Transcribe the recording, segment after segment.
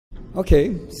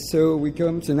Okay, so we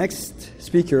come to the next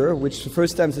speaker, which the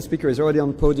first time the speaker is already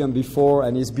on the podium before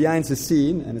and is behind the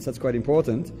scene, and that's quite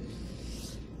important.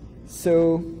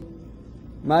 So,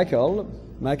 Michael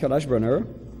Ashburner,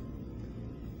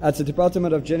 at the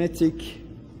Department of Genetics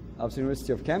of the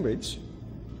University of Cambridge,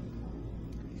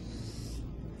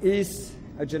 is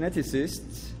a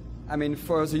geneticist. I mean,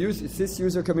 for this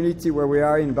user community where we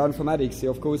are in Bioinformatics, he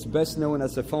of course best known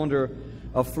as the founder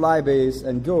of Flybase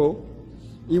and Go.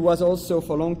 He was also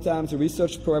for a long time the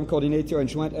research program coordinator and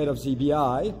joint head of the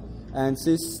EBI, and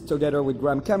this together with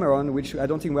Graham Cameron, which I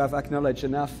don't think we have acknowledged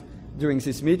enough during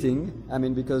this meeting. I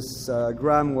mean, because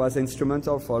Graham was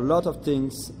instrumental for a lot of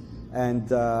things and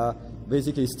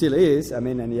basically still is. I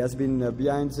mean, and he has been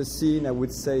behind the scene, I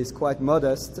would say, is quite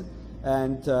modest.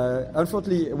 And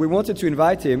unfortunately, we wanted to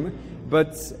invite him,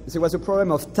 but there was a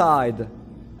problem of tide.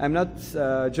 I'm not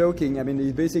joking. I mean,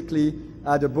 he basically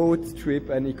had a boat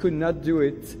trip and he could not do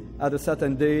it at a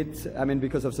certain date, I mean,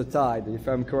 because of the tide, if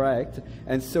I'm correct.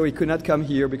 And so he could not come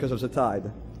here because of the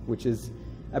tide, which is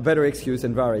a better excuse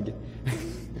than Varig.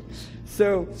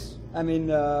 So, I mean,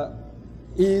 to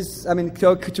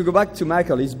go back to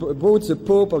Michael, he's both the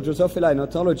Pope of Drosophila and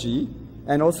ontology,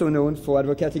 and also known for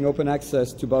advocating open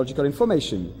access to biological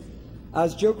information.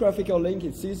 As geographical link,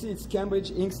 it's easy. It's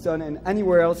Cambridge, Kingston, and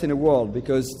anywhere else in the world,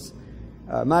 because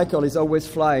Michael is always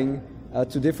flying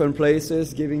to different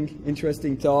places, giving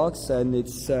interesting talks, and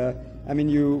it's, when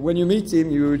you meet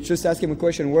him, you just ask him a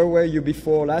question, where were you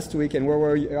before last week, and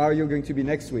are you going to be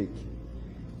next week?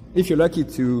 If you're lucky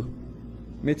to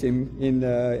meet him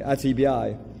at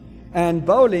EBI. And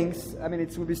biolinks, I mean,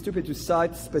 it would be stupid to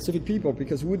cite specific people,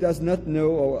 because who does not know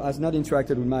or has not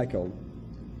interacted with Michael?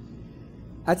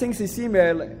 I think this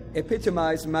email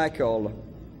epitomized Michael.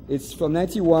 It's from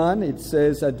 91. It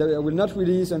says, I will not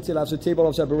release until I have the table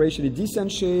of the aberration in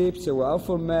decent shape, so we're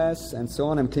awful mess, and so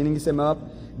on. I'm cleaning them up.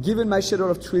 Given my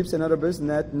schedule of trips and other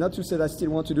business, not to say that I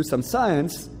still want to do some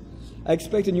science, I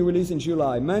expect a new release in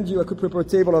July. Mind you, I could prepare a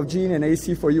table of gene and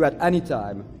AC for you at any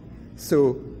time.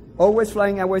 So, always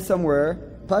flying away somewhere,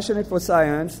 passionate for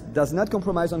science, does not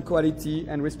compromise on quality,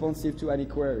 and responsive to any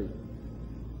query.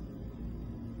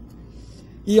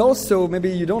 He also, maybe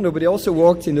you don't know, but he also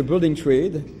worked in the building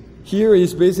trade. Here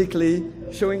he's basically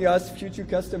showing us future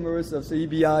customers of the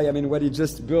EBI, I mean, what he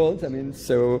just built. I mean,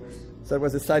 so that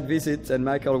was a site visit, and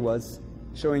Michael was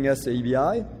showing us the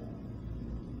EBI.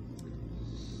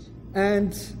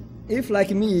 And if, like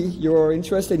me, you're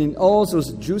interested in all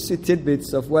those juicy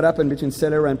tidbits of what happened between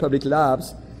Celera and public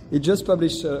labs, he just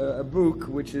published a book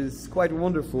which is quite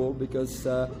wonderful, because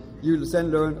you'll then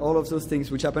learn all of those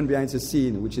things which happen behind the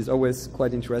scene, which is always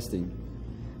quite interesting.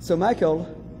 So, Michael,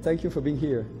 thank you for being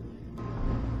here.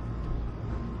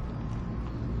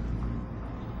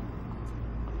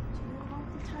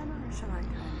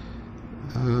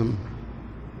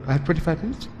 I have 25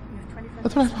 minutes? You have 25 I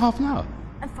thought I had half an hour.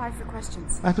 And 5 for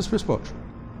questions. I have a Swiss-Prot.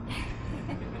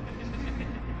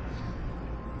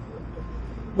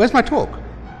 Where's my talk?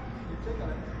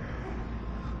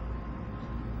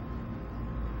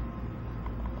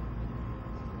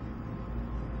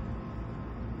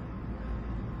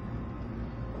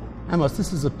 Amos,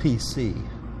 this is a PC.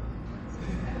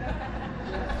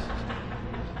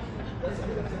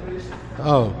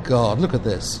 Oh, God, look at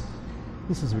this.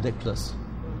 This is ridiculous.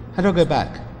 How do I go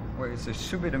back? Wait, there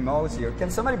should be the mouse here. Can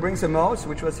somebody bring the mouse,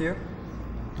 which was here?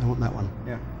 I want that one.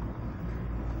 Yeah.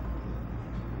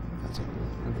 That's it.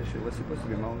 It was supposed to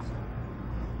be a mouse.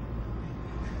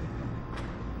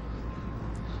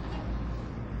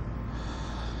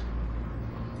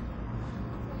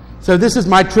 So this is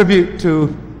my tribute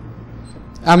to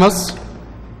Amos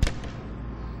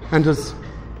and his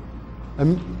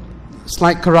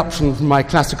slight corruption from my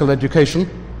classical education.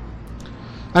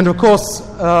 And of course,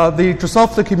 the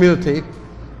Drosophila community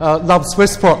loves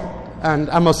Swiss-Prot and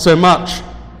Amos so much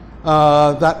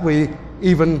that we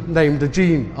even named a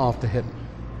gene after him.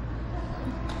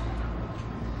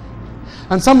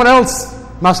 And someone else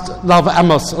must love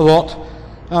Amos a lot,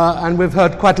 and we've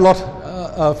heard quite a lot,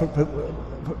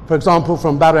 for example,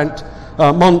 from Barent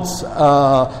Montz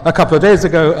a couple of days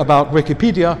ago about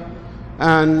Wikipedia,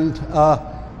 and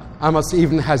Amos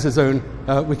even has his own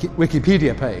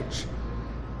Wikipedia page,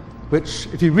 which,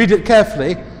 if you read it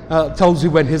carefully, tells you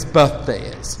when his birthday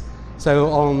is.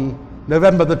 So on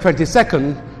November the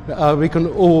 22nd, we can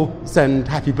all send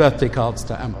happy birthday cards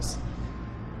to Amos.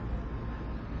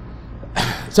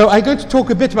 So I'm going to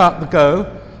talk a bit about the Go,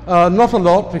 not a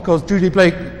lot, because Julie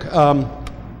Blake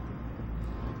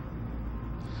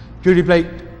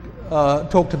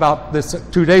talked about this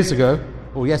 2 days ago,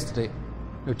 or yesterday,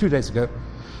 no, 2 days ago.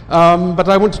 But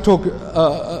I want to talk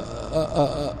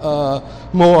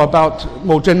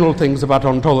more general things about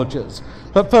ontologies.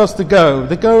 But first, the Go.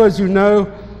 The Go, as you know,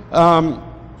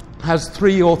 has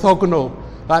three orthogonal,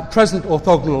 at present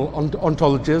orthogonal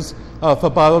ontologies for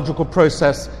biological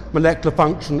process, molecular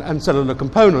function, and cellular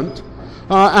component.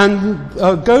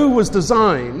 Go was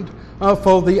designed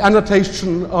for the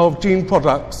annotation of gene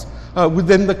products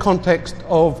within the context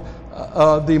of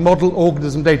the model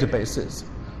organism databases.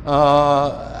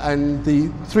 And the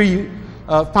three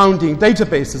founding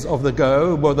databases of the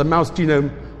Go were the mouse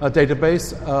genome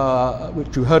database,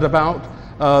 which you heard about,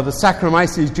 the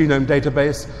Saccharomyces genome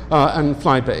database, and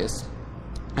Flybase.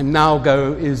 And now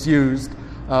Go is used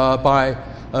by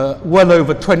well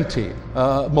over 20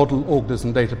 model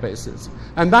organism databases.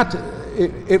 And that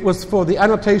it was for the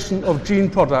annotation of gene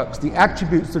products, the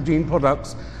attributes of gene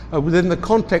products within the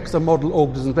context of model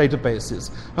organism databases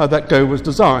that Go was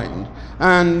designed.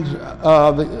 And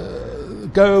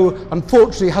Go,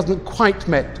 unfortunately, hasn't quite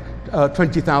met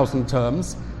 20,000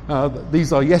 terms.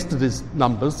 These are yesterday's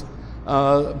numbers,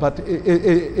 but it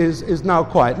is now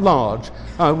quite large,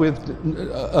 with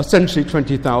essentially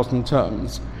 20,000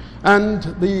 terms. And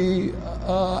the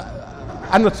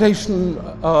annotation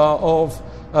of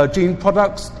gene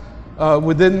products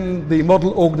within the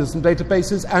model organism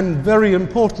databases, and very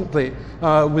importantly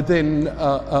within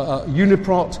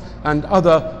Swiss-Prot and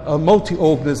other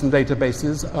multi-organism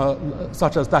databases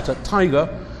such as that at Tiger.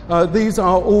 These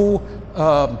are all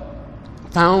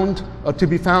to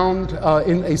be found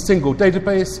in a single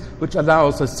database, which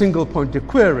allows a single point of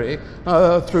query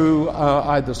through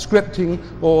either scripting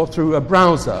or through a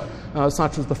browser,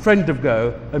 such as the friend of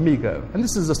Go, Amigo. And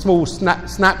this is a small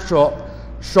snapshot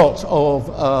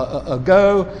of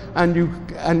Go, and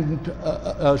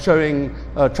showing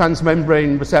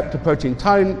transmembrane receptor protein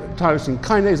tyrosine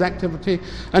kinase activity,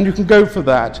 and you can go for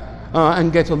that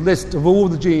and get a list of all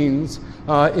the genes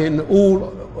in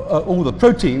all the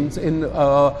proteins in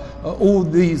all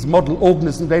these model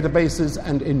organism databases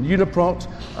and in Swiss-Prot,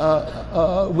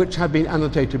 which have been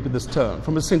annotated with this term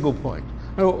from a single point.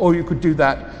 Or you could do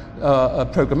that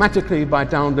programmatically by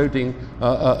downloading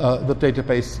the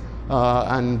database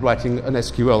and writing an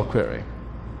SQL query.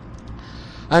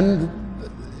 And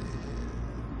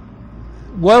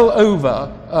well over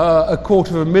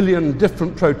 250,000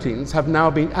 different proteins have now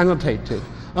been annotated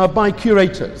by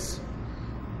curators,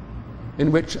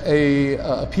 in which a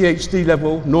PhD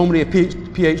level, normally a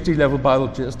PhD level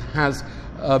biologist, has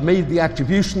made the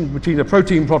attribution between a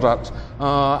protein product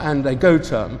and a Go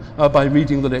term by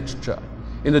reading the literature.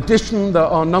 In addition, there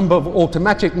are a number of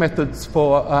automatic methods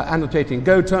for annotating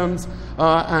Go terms,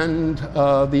 and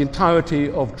the entirety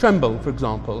of Tremble, for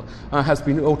example, has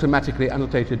been automatically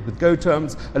annotated with Go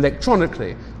terms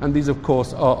electronically, and these, of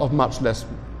course, are of much less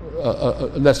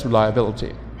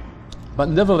reliability, but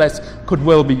nevertheless could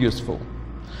well be useful.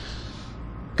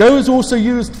 Go is also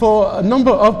used for a number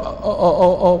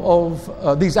of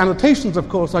these annotations, of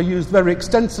course, are used very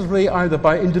extensively either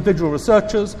by individual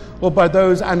researchers or by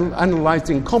those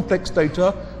analyzing complex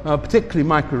data, particularly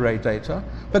microarray data.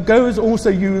 But Go is also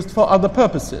used for other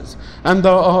purposes. And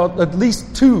there are at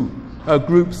least two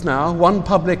groups now, one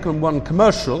public and one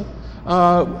commercial,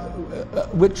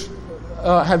 which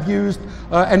have used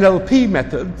NLP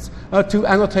methods to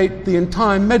annotate the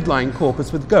entire Medline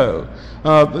corpus with Go.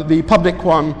 The public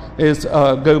one is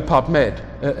Go PubMed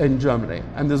in Germany,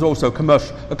 and there's also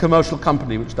a commercial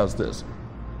company which does this.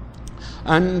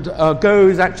 And Go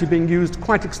is actually being used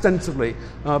quite extensively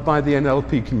by the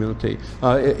NLP community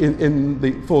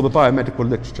for the biomedical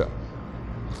literature.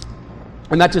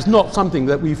 And that is not something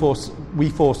that we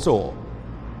foresaw.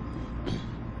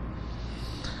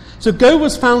 So Go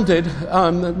was founded.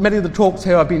 Many of the talks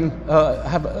here have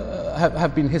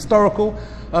been historical.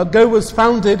 Go was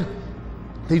founded.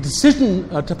 The decision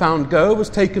to found Go was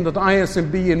taken at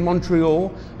ISMB in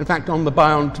Montreal. In fact, on the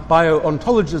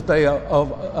Bioinformatics Day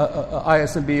of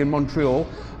ISMB in Montreal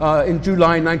in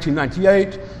July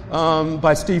 1998,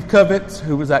 by Steve Kervitz,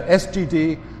 who was at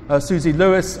SGD, Susie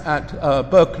Lewis at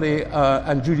Berkeley,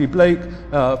 and Judy Blake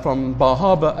from Bar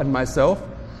Harbor, and myself.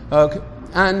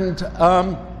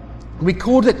 We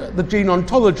called it the gene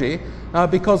ontology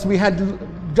because we had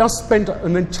just spent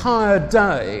an entire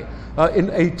day in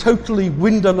a totally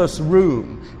windowless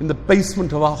room in the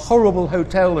basement of a horrible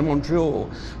hotel in Montreal,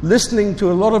 listening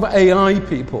to a lot of AI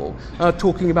people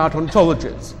talking about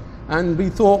ontologies. And we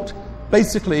thought,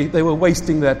 basically, they were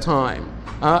wasting their time,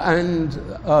 and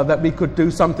that we could do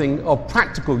something of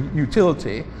practical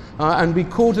utility. And we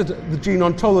called it the gene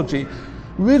ontology,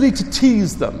 really to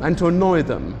tease them and to annoy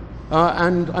them.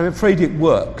 And I'm afraid it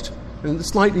worked. And it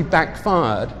slightly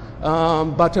backfired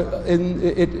but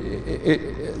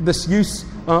this use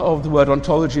of the word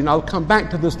ontology, and I'll come back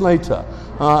to this later,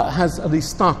 has at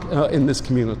least stuck in this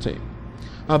community.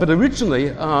 But originally,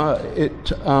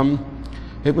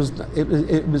 it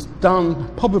was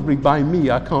done probably by me.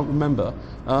 I can't remember,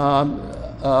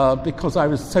 because I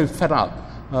was so fed up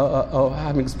of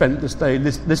having spent this day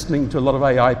listening to a lot of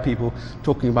AI people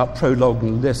talking about Prolog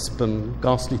and Lisp and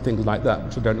ghastly things like that,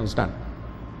 which I don't understand.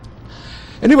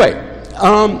 Anyway,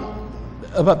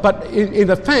 but in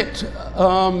effect,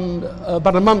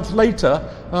 about a month later,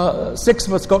 6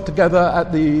 of us got together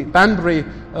at the Banbury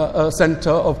Centre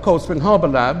of Cold Spring Harbour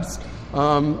Labs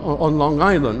on Long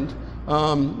Island,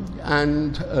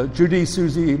 and Judy,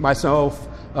 Susie, myself,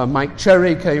 Mike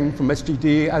Cherry came from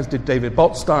SGD, as did David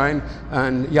Botstein,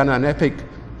 and Janan Epic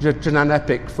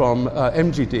from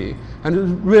MGD. And it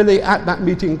was really at that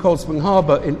meeting in Cold Spring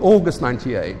Harbour in August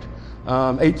 98,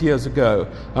 8 years ago,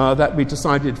 that we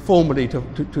decided formally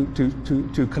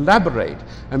to collaborate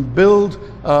and build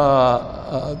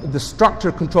the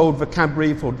structure-controlled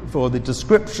vocabulary for the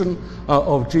description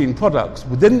of gene products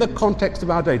within the context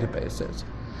of our databases.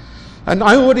 And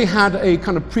I already had a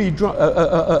kind of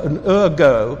an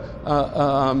ergo,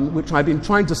 which I've been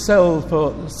trying to sell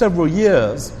for several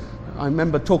years. I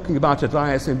remember talking about it at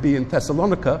ISMB in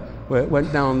Thessalonica, where it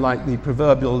went down like the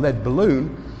proverbial lead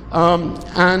balloon.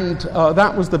 And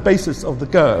that was the basis of the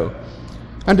Go.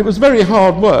 And it was very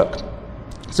hard work.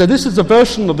 So this is a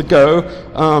version of the Go,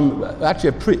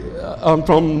 actually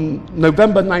from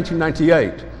November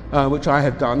 1998, which I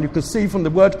had done. You can see from the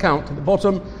word count at the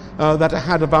bottom that it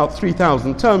had about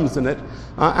 3,000 terms in it,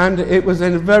 and it was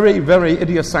in a very, very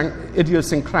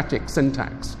idiosyncratic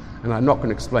syntax, and I'm not going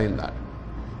to explain that.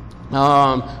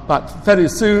 But very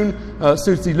soon,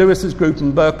 Susie Lewis's group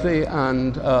in Berkeley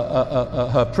and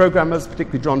her programmers,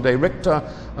 particularly John Day Richter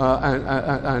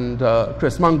and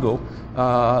Chris Mungle,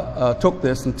 took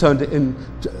this and turned it in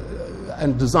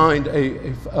and designed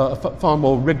a far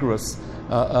more rigorous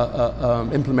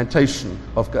implementation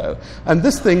of Go. And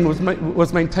this thing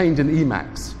was maintained in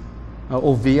Emacs,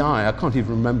 or VI, I can't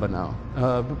even remember now,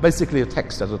 basically a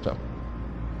text editor.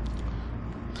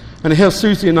 And here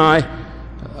Susie and I,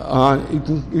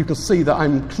 you can see that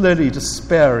I'm clearly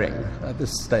despairing at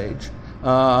this stage,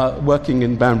 working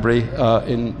in Banbury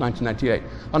in 1998.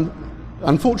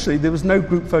 Unfortunately, there was no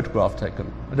group photograph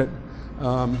taken.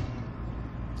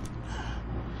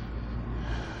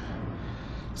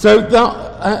 So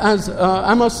as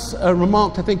Amos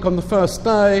remarked, I think, on the first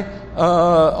day,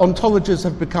 ontologies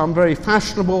have become very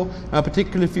fashionable,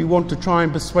 particularly if you want to try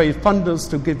and persuade funders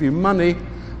to give you money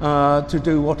to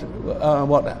do what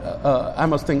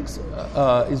Amos thinks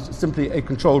is simply a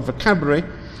controlled vocabulary.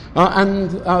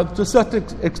 And to a certain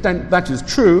extent that is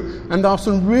true, and there are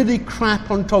some really crap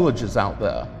ontologies out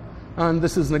there. And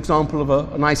this is an example of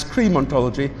an ice cream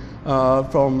ontology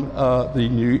from the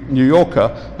New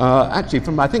Yorker, actually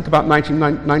from, I think, about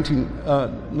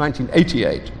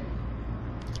 1988.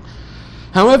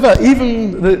 However,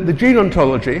 even the gene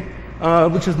ontology,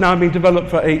 which has now been developed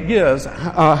for 8 years,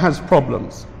 has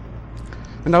problems.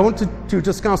 And I wanted to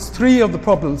discuss 3 of the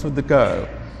problems with the Go.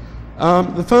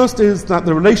 The first is that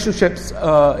the relationships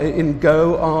in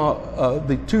Go are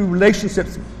the 2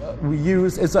 relationships we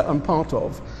use, is and part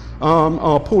of,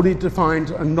 are poorly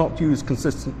defined and not used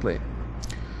consistently.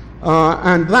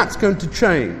 And that's going to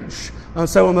change.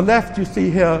 So on the left you see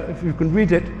here, if you can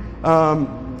read it,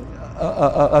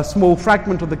 a small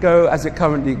fragment of the Go as it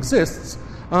currently exists,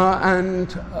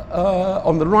 and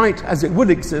on the right as it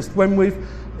would exist when we've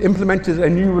implemented a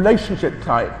new relationship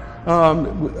type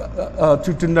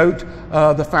to denote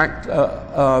the fact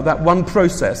that one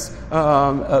process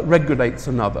regulates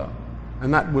another.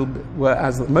 And that will be,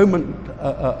 whereas at the moment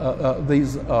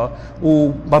these are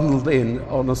all bundled in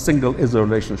on a single is a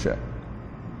relationship.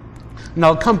 And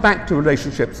I'll come back to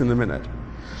relationships in a minute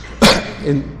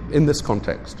in this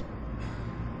context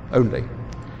only.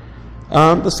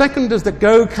 The second is that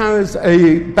Go carries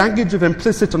a baggage of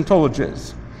implicit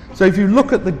ontologies. So if you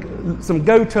look at some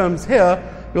Go terms here,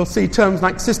 you'll see terms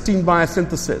like cysteine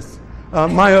biosynthesis,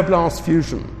 myoblast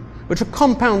fusion, which are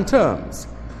compound terms.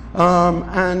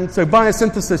 And so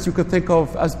biosynthesis you could think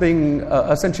of as being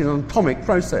essentially an atomic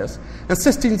process, and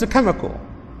cysteine's a chemical.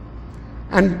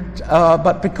 And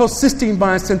but because cysteine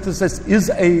biosynthesis is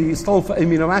a sulfur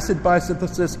amino acid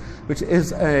biosynthesis, which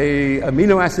is a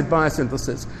amino acid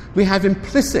biosynthesis, we have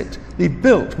implicitly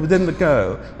built within the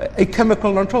Go a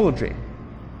chemical ontology.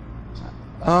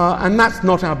 And that's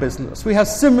not our business. We have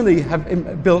similarly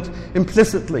built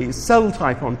implicitly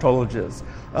cell-type ontologies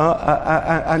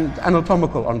and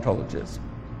anatomical ontologies.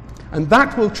 And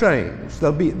that will change.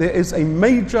 There is a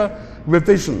major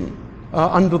revision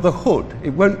under the hood.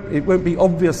 It won't be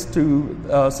obvious to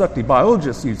certainly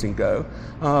biologists using Go,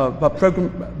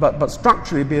 but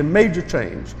structurally be a major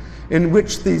change in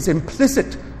which these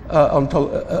implicit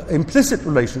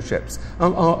relationships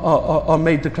are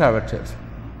made declarative.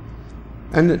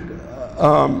 And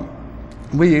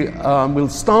we will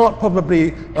start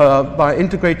probably by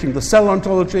integrating the cell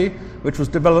ontology, which was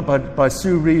developed by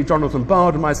Sue Ree, Jonathan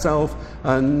Bard, and myself,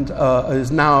 and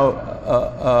is now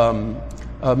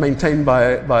maintained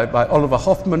by Oliver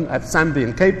Hoffman at SAMBI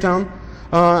in Cape Town.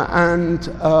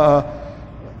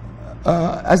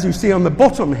 As you see on the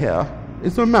bottom here,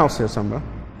 is there a mouse here somewhere?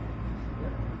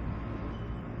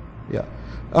 Yeah.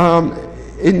 And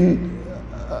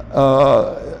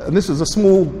this is a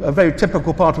very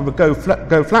typical part of a Go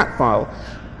flat file.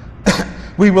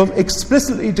 We will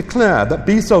explicitly declare that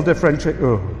B-cell differentiation.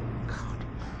 Oh, God.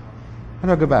 How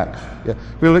do I go back? Yeah.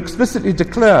 We will explicitly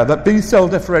declare that B-cell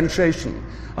differentiation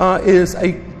is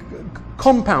a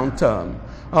compound term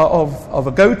of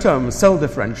a Go term, cell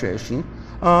differentiation,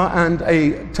 and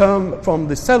a term from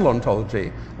the cell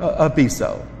ontology, a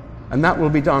B-cell. And that will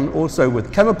be done also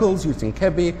with chemicals using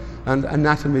Kebi and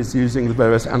anatomies using the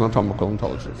various anatomical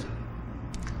ontologies.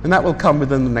 And that will come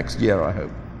within the next year, I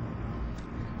hope.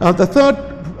 The third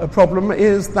problem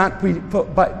is that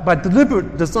by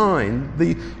deliberate design,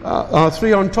 the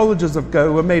three ontologies of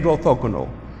Go were made orthogonal.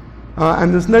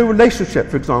 And there's no relationship,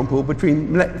 for example,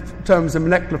 between terms of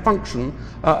molecular function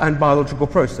and biological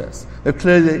process. Though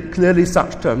clearly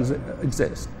such terms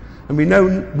exist. And we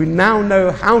now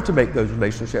know how to make those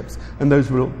relationships, and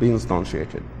those will be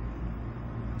instantiated.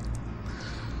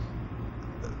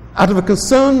 Out of a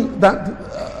concern that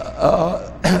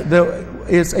there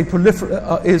is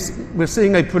we're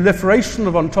seeing a proliferation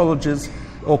of ontologies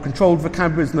or controlled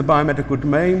vocabularies in the biomedical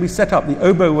domain, we set up the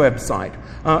OBO website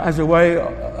as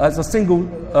a single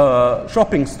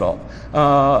shopping stop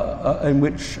in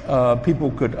which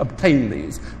people could obtain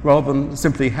these, rather than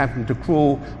simply having to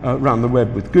crawl around the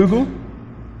web with Google.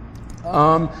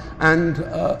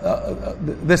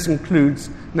 This includes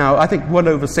now, I think, well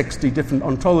over 60 different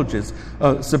ontologies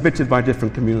submitted by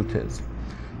different communities.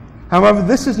 However,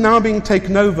 this is now being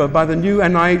taken over by the new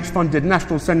NIH-funded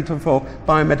National Center for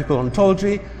Biomedical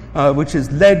Ontology, which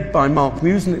is led by Mark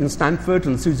Musen in Stanford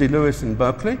and Susie Lewis in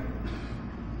Berkeley.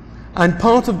 And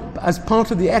as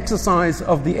part of the exercise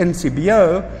of the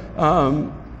NCBO,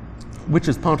 which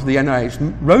is part of the NIH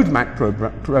Roadmap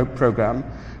program,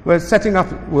 we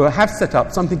have set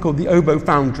up something called the OBO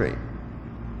Foundry.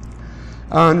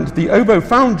 And the OBO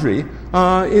Foundry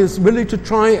is really to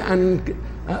try and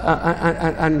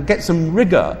get some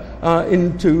rigor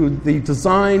into the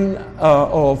design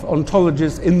of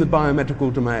ontologies in the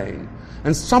biomedical domain,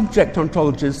 and subject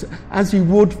ontologies as you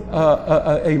would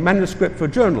a manuscript for a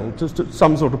journal to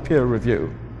some sort of peer review.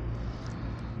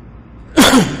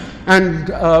 And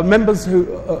members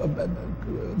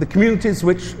the communities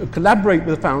which collaborate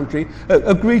with the Foundry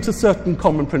agree to certain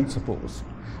common principles.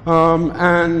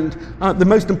 The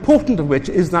most important of which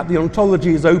is that the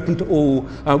ontology is open to all,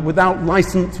 without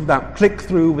license, without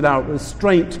click-through, without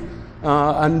restraint,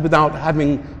 and without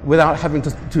having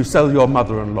to sell your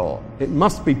mother-in-law. It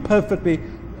must be perfectly,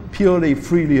 purely,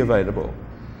 freely available.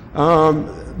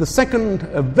 The second,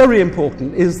 very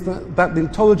important, is that the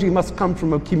ontology must come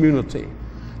from a community.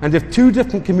 And if two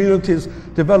different communities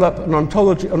develop an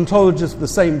ontologist of the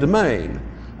same domain,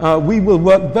 we will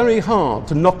work very hard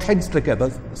to knock heads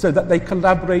together so that they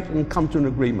collaborate and come to an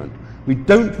agreement. We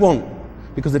don't want,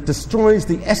 because it destroys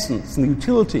the essence and the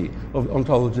utility of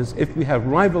ontologies if we have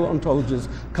rival ontologies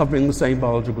covering the same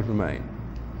biological domain.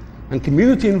 And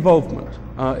community involvement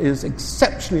is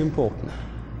exceptionally important.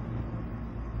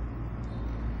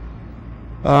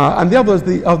 And the others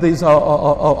of these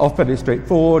are fairly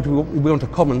straightforward. We want a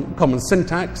common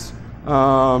syntax.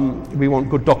 We want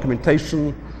good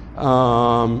documentation.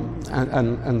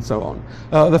 And so on.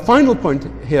 The final point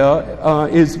here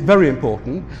is very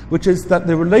important, which is that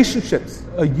the relationships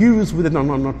used within an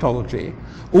ontology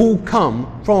all come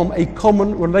from a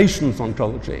common relations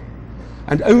ontology.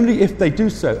 And only if they do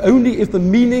so, only if the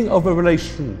meaning of a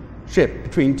relationship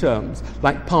between terms,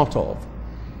 like part of,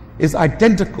 is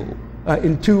identical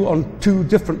in two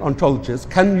different ontologies,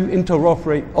 can you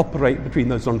interoperate between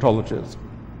those ontologies.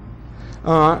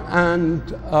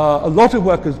 A lot of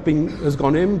work has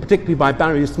gone in, particularly by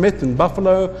Barry Smith in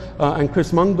Buffalo and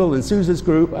Chris Mundell in Susie's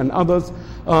group and others,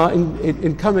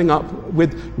 in coming up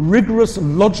with rigorous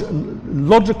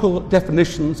logical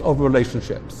definitions of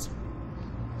relationships.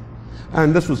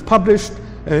 And this was published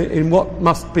in what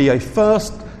must be the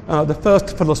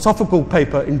first philosophical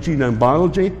paper in genome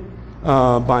biology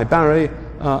by Barry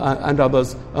and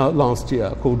others last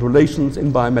year, called Relations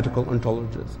in Biomedical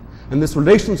Ontologies. And this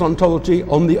relations ontology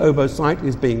on the OVO site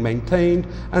is being maintained,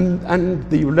 and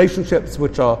the relationships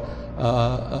which are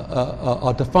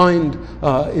defined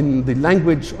in the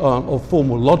language of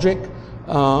formal logic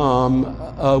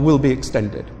will be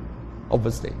extended.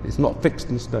 Obviously, it's not fixed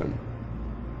in stone.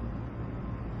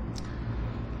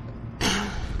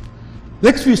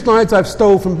 Next few slides I've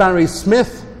stole from Barry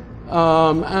Smith,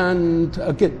 but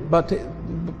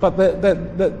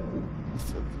they're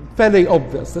fairly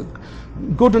obvious. That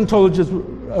good ontologies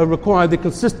require the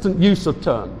consistent use of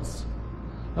terms.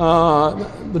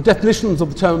 The definitions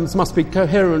of the terms must be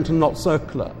coherent and not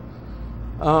circular.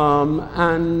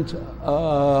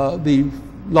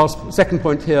 The second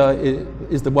point here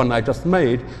is the one I just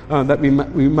made, that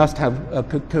we must have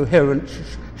coherent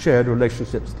shared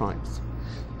relationships types.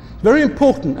 Very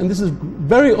important, and this is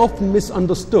very often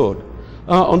misunderstood.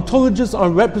 Ontologies are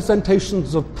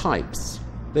representations of types.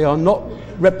 They are not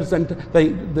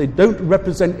they don't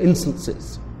represent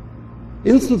instances.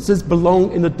 Instances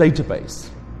belong in a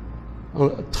database.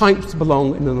 Types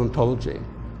belong in an ontology.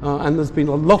 And there's been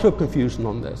a lot of confusion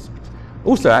on this.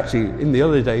 Also, actually, in the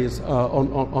early days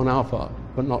on our part,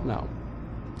 but not now.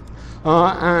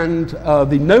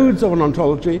 The nodes of an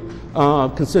ontology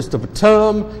consist of a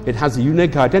term. It has a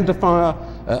unique identifier.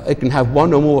 It can have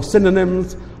one or more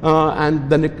synonyms, and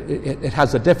then it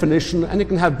has a definition, and it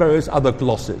can have various other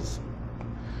glosses.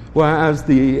 Whereas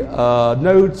the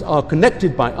nodes are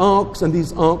connected by arcs, and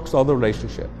these arcs are the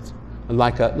relationships,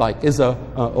 like is a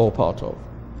or part of.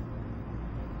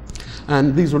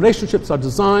 And these relationships are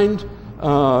designed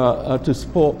to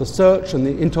support the search and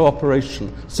the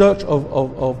interoperation, search of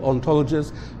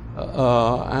ontologies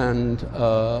and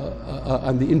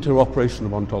the interoperation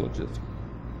of ontologies.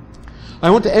 I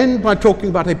want to end by talking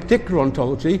about a particular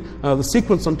ontology, the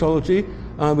sequence ontology,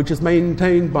 which is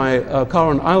maintained by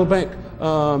Karen Eilbeck,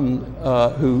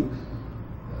 who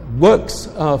works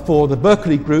for the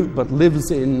Berkeley group but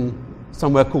lives in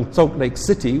somewhere called Salt Lake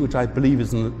City, which I believe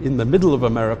is in the middle of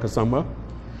America somewhere.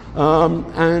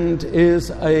 And is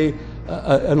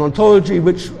an ontology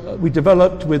which we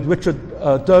developed with Richard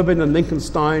Durbin and Lincoln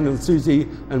Stein and Susie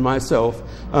and myself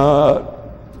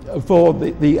for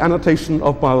the annotation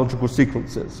of biological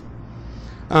sequences.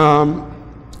 For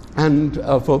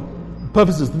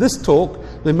purposes of this talk,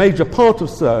 the major part of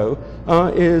so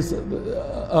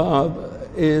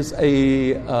is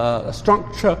a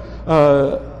structure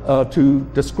to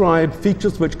describe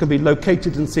features which can be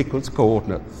located in sequence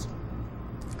coordinates.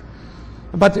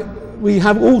 But we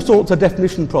have all sorts of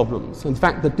definition problems. In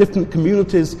fact, the different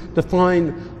communities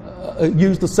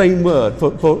use the same word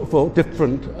for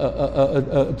different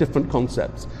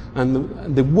concepts.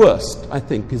 And the worst, I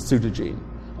think, is pseudogene,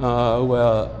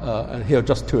 and here are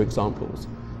just two examples.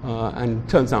 And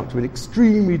turns out to be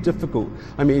extremely difficult.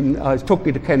 I mean, I was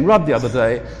talking to Ken Rudd the other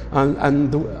day,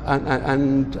 and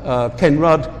Ken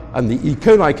Rudd and the E.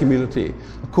 coli community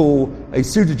call a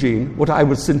pseudogene what I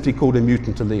would simply call a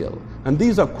mutant allele. And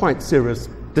these are quite serious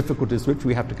difficulties which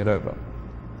we have to get over.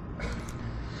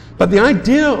 But the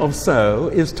idea of so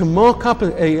is to mark up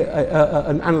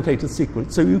an annotated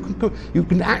sequence so you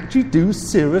can actually do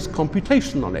serious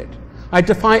computation on it. I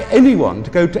defy anyone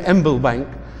to go to EmbelBank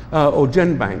or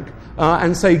GenBank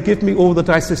and say, give me all the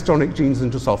dicistronic genes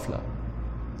in Drosophila.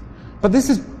 But this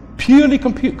is purely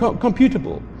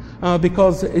computable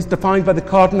because it's defined by the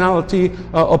cardinality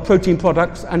of protein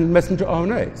products and messenger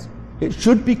RNAs. It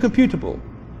should be computable,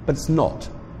 but it's not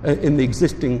in the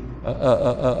existing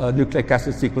nucleic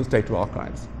acid sequence data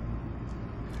archives.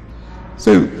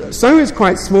 So is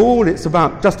quite small. It's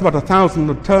just about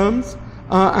 1,000 terms.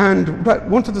 And what I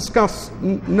want to discuss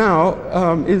now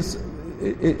is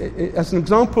as an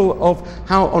example of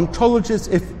how ontologies,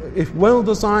 if well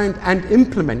designed and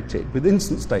implemented with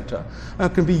instance data,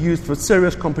 can be used for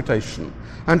serious computation.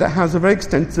 And it has a very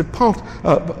extensive part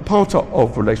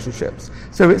of relationships.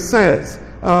 So it says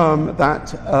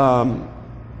that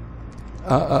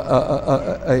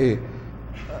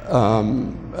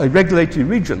a regulatory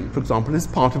region, for example, is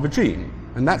part of a gene.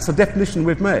 And that's a definition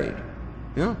we've made.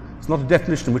 Yeah? It's not a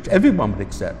definition which everyone would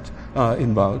accept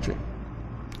in biology.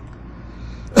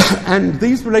 And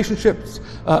these relationships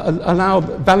allow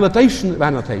validation of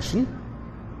annotation.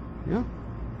 Yeah?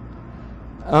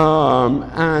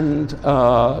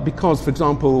 Because, for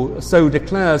example, so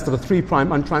declares that a 3'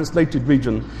 untranslated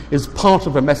region is part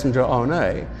of a messenger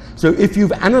RNA. So if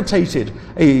you've annotated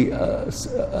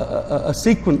a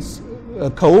sequence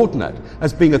coordinate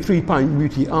as being a 3'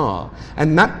 UTR,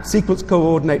 and that sequence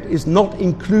coordinate is not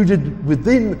included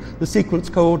within the sequence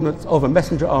coordinates of a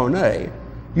messenger RNA,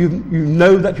 you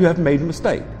know that you have made a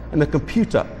mistake. and a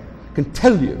computer can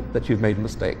tell you that you've made a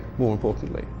mistake, more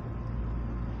importantly.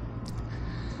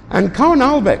 And Karen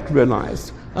Albeck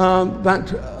realized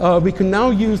that we can now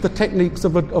use the techniques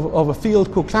of a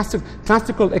field called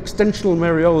classical extensional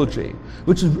mereology,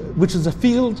 which is a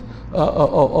field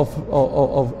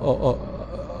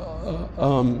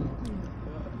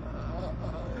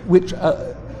which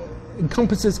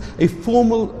encompasses a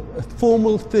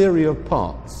formal theory of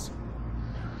parts.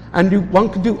 And one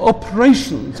can do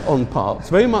operations on parts,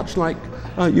 very much like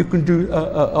you can do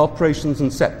operations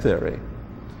in set theory.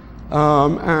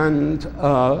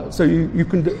 So you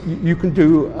can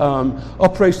do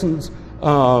operations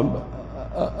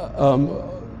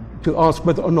to ask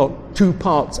whether or not two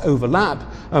parts overlap,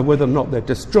 whether or not they're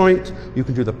disjoint. You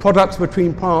can do the products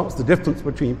between parts, the difference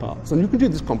between parts, and you can do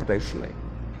this computationally.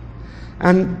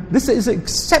 And this is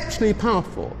exceptionally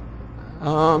powerful.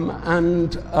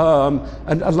 And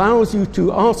allows you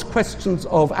to ask questions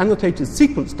of annotated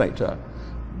sequence data,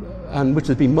 and which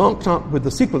has been marked up with the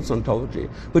sequence ontology,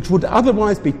 which would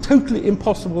otherwise be totally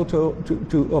impossible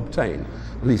to obtain,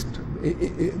 at least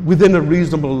within a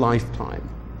reasonable lifetime.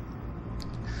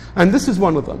 And this is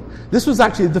one of them. This was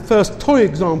actually the first toy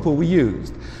example we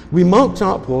used. We marked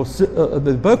up, or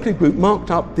the Berkeley group marked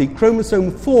up, the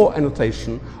chromosome 4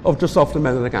 annotation of Drosophila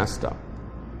melanogaster.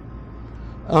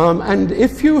 And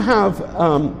if you have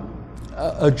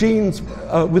genes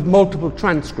with multiple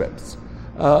transcripts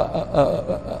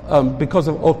because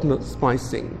of alternate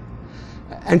splicing,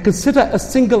 and consider a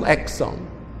single exon,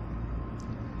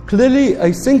 clearly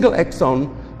a single exon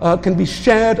can be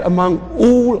shared among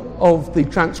all of the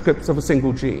transcripts of a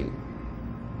single gene.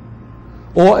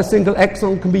 Or a single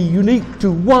exon can be unique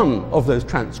to one of those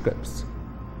transcripts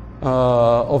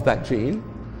of that gene.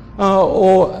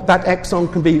 Or that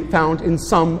exon can be found in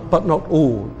some but not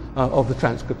all of the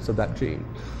transcripts of that gene.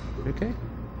 Okay?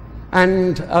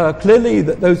 And clearly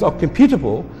those are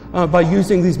computable by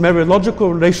using these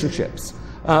mereological relationships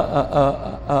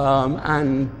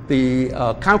and the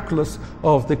calculus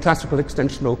of the classical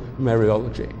extensional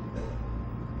mereology.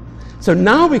 So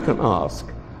now we can ask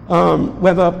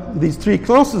whether these three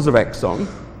classes of exon,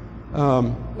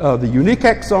 the unique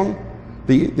exon,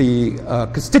 the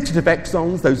constitutive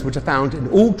exons, those which are found in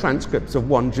all transcripts of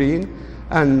one gene,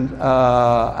 and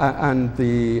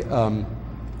the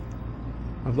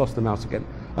I've lost the mouse again,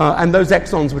 and those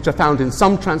exons which are found in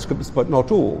some transcripts but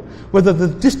not all, whether the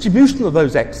distribution of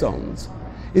those exons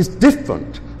is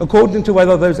different according to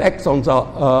whether those exons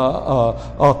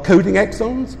are coding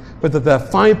exons, whether they're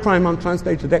 5'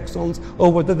 untranslated exons,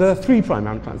 or whether they're 3'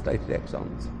 untranslated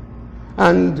exons.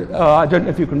 And I don't know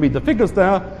if you can read the figures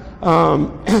there,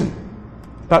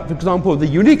 but for example, the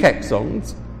unique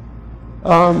exons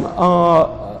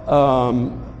are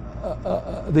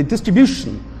the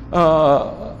distribution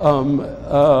of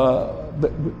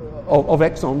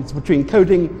exons between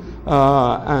coding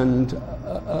and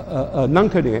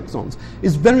non-coding exons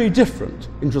is very different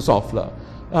in Drosophila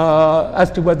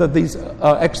as to whether these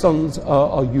exons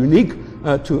are unique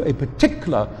to a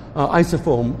particular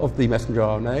isoform of the messenger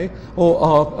RNA or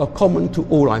are common to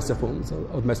all isoforms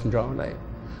of messenger RNA.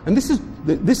 And this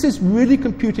is really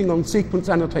computing on sequence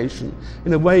annotation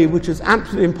in a way which is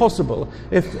absolutely impossible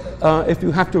if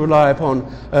you have to rely upon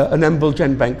an EMBL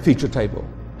GenBank feature table.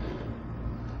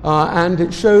 And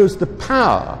it shows the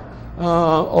power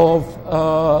of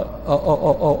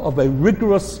a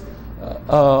rigorous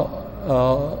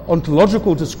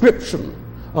ontological description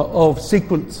of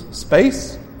sequence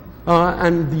space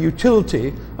and the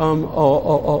utility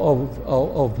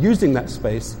of using that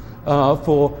space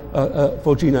for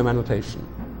genome annotation.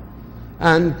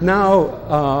 And now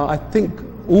I think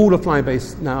all of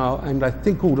Flybase now, and I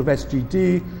think all of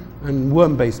SGD and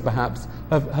Wormbase perhaps,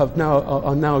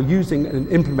 are now using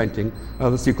and implementing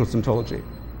the sequence ontology.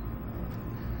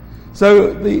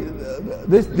 So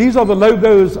these are the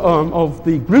logos of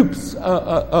the groups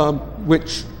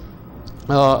which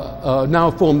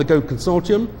now form the Go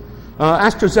Consortium.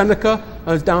 AstraZeneca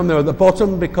is down there at the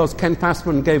bottom because Ken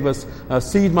Fassman gave us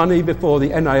seed money before the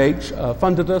NIH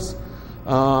funded us.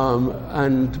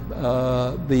 And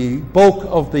the bulk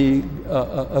of the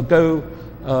Go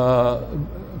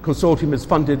Consortium is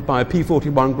funded by a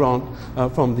P41 grant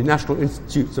from the National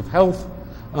Institutes of Health.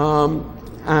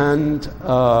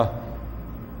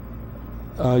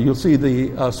 You'll see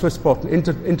the Swiss-Prot and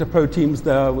Interpro teams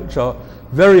there, which are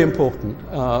very important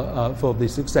for the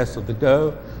success of the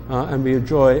Go, and we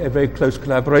enjoy a very close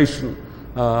collaboration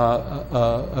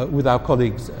with our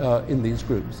colleagues in these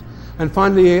groups. And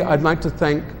finally, I'd like to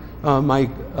thank my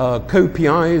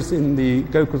co-PIs in the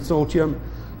Go Consortium,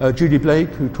 Judy Blake,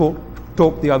 who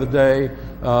talked the other day,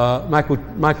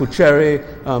 Michael Cherry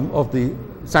of the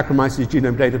Saccharomyces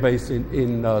genome database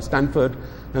in Stanford,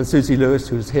 and Susie Lewis,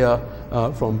 who's here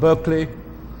from Berkeley,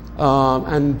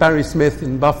 and Barry Smith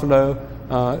in Buffalo,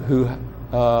 who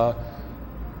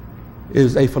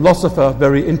is a philosopher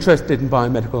very interested in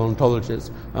biomedical ontologies,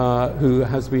 who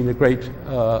has been a great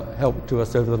help to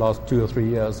us over the last 2 or 3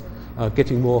 years,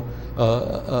 getting more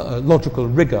logical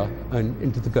rigor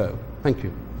into the go. Thank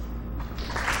you.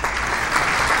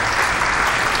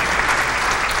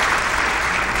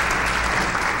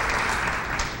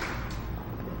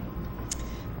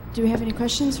 Do we have any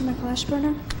questions for Michael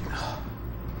Ashburner?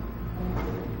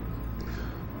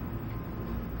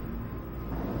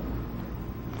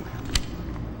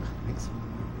 Thanks.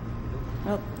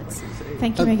 Well,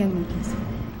 thank you, Megan.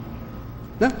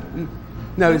 No?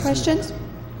 No questions?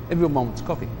 Everyone wants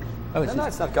coffee. Oh, No,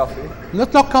 it's not coffee.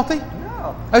 That's not coffee?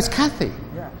 No. Oh, it's Kathy.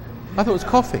 Yeah. I thought it was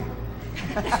coffee.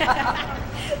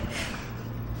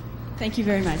 Thank you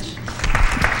very much.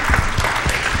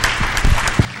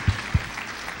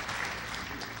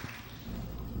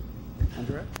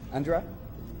 Andrea?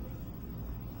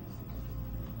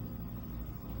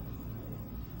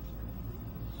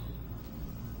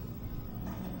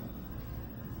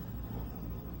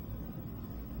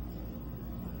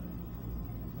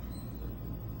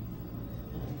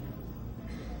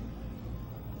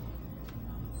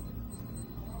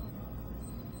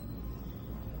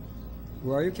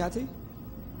 Where are you, Kathy?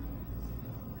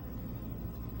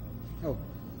 Oh,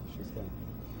 she's gone.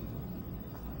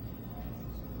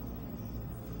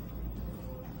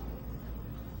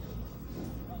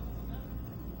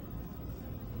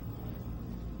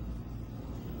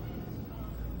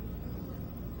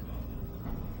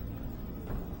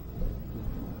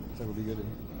 That would be good.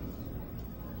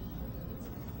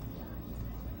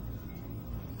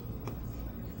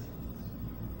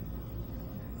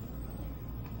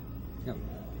 No.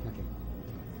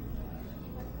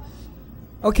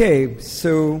 Okay,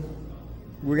 so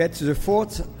we get to the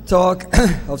fourth talk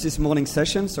of this morning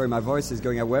session. Sorry, my voice is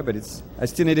going away, but I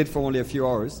still need it for only a few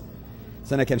hours.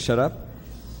 Then I can shut up.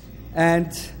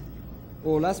 And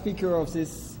our last speaker of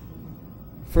this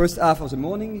first half of the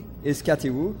morning is Kathy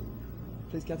Wu.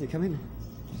 Please, Kathy, come in.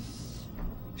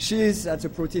 She is at the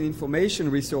Protein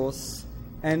Information Resource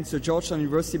and the Georgetown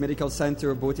University Medical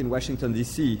Center, both in Washington,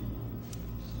 D.C.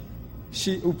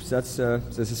 That's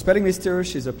a spelling mistake.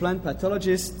 She's a plant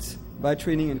pathologist by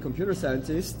training and computer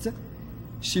scientist.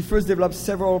 She first developed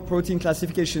several protein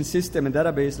classification systems and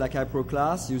databases like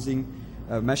HyperClass using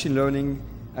machine learning,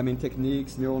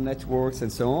 techniques, neural networks,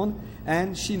 and so on.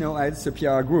 And she now heads the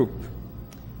PR group.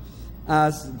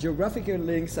 As geographical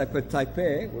links, I put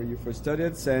Taipei, where you first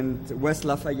studied, and West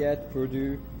Lafayette,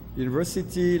 Purdue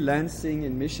University, Lansing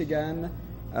in Michigan,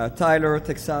 Tyler,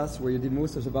 Texas, where you did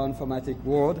most of the bioinformatics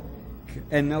world,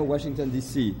 and now Washington,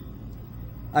 D.C.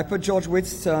 I put George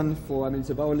Whitson for,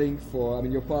 the BioLink for,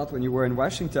 your part when you were in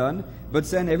Washington, but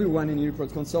then everyone in Swiss-Prot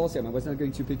Consortium. I was not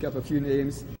going to pick up a few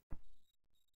names